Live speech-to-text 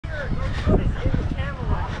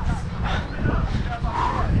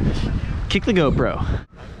Kick the GoPro.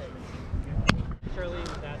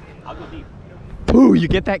 Ooh, you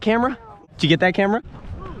get that camera? Did you get that camera?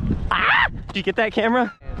 Ah! Did you get that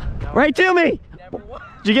camera? Right to me!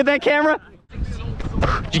 Did you get that camera?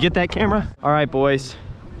 Did you get that camera? All right, boys.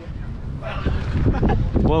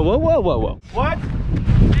 Whoa, whoa, whoa, whoa, whoa. What?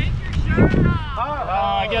 Take your shirt off.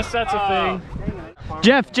 I guess that's a thing.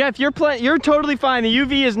 Jeff, you're totally fine. The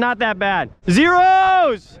UV is not that bad.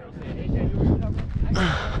 Zeros!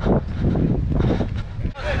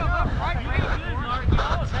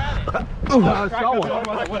 Stall one.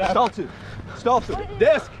 Stall two. Stall three.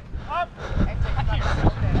 Disc.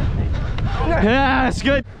 Yeah, that's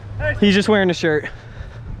good. He's just wearing a shirt.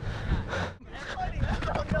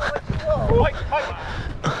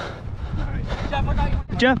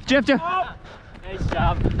 Jeff. Nice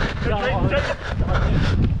job.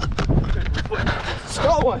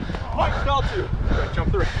 Stall one. Stall two.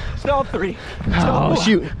 Jump three. Stall three. Oh,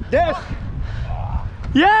 shoot. Disc.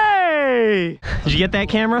 Yay! Did you get that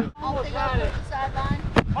camera? I'll take out the sideline.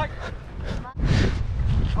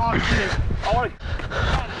 Oh, shit.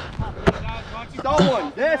 Stall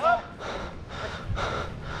one. Disc.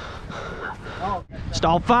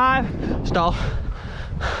 Stall 5. Stall.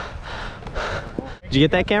 Did you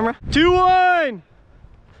get that camera? 2-1!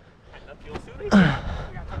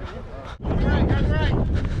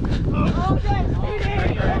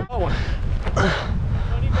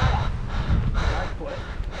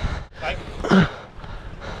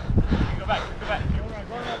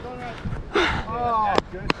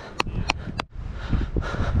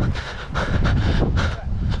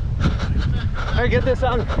 Hey, get this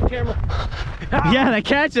on camera. Yeah, that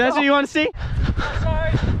catch. That's what you want to see?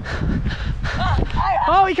 Sorry.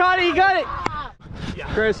 Oh, he caught it. He got it.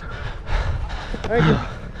 Yeah. Chris. Thank you.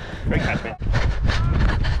 Great catch, man.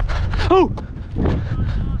 Oh!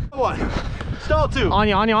 One. Stall two. On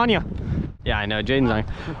ya. Yeah, I know. Jaden's on.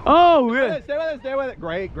 Oh, good. Stay with it.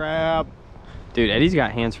 Great grab. Dude, Eddie's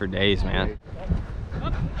got hands for days, man.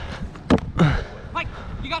 Mike,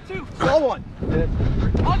 you got 2. Stall one.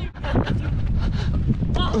 On you.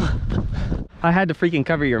 I had to freaking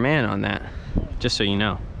cover your man on that, just so you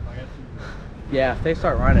know. Yeah, if they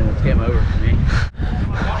start running, it's game over for me.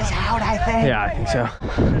 It's out, I think. Yeah, I think so.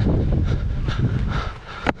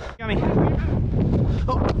 Got me.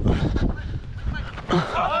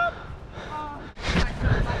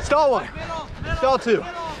 Stall one. Stall two.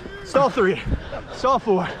 Stall three. Stall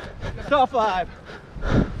four. Stall five.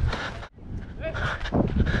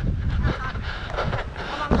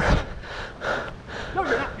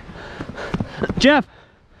 Jeff.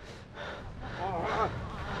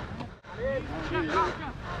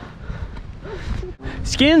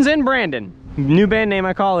 Skins and Brandon. New band name,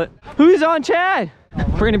 I call it. Who's on Chad?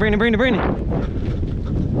 Brandon.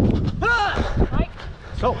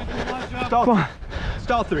 Stall. Stall. Come on.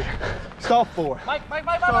 Stall three. Stall four. Mike.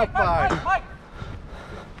 Stall five. Mike.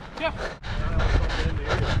 Jeff.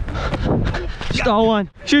 Stall 1.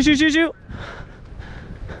 Shoot.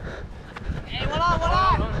 Hey, what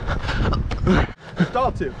on?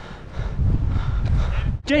 Stall two.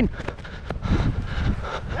 Jane.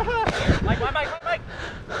 Mike.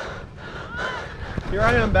 Here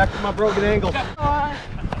I am, back to my broken ankle.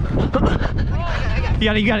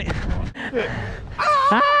 You got it.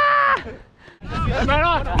 Ah! Right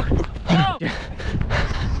on.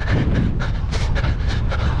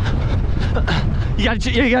 You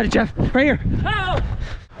got it, Jeff. Right here. Oh.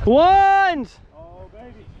 Ones. Oh,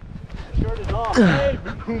 baby. Shirt is off. Hey,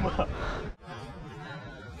 Puma.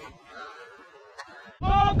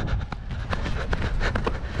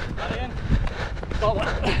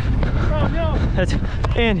 That's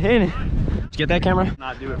in. Did you get that camera?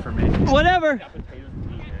 Not do it for me. Whatever.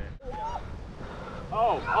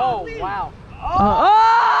 Oh, wow.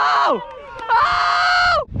 Oh!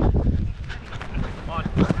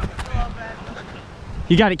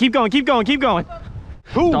 You got it. Keep going.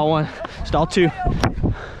 Stall 1. Stall 2.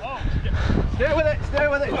 Stay with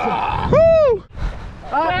it. Woo!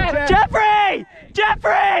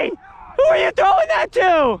 Jeffrey! Who are you throwing that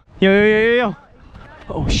to? Yo.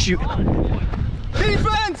 Oh, shoot.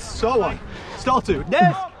 Defense! Stall one. Stall two.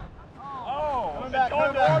 Disc. Coming back.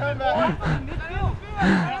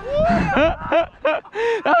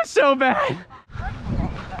 That was so bad.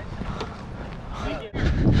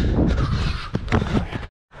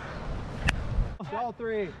 Stall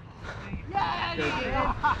three.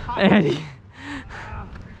 Eddie.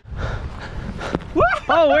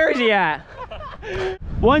 Oh, where is he at?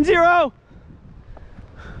 1-0.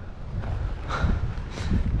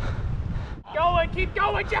 Keep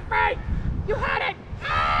going, Jeffrey! You had it!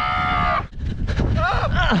 Ah!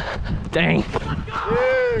 Dang.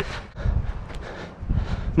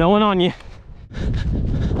 No one on you.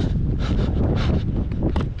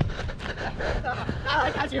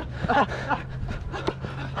 I got you.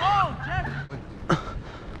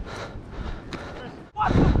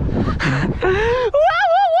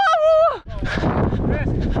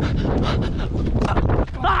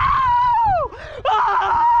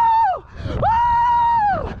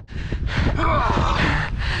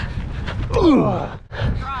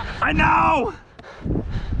 I know!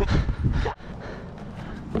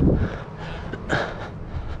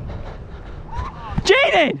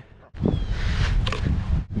 Jaden!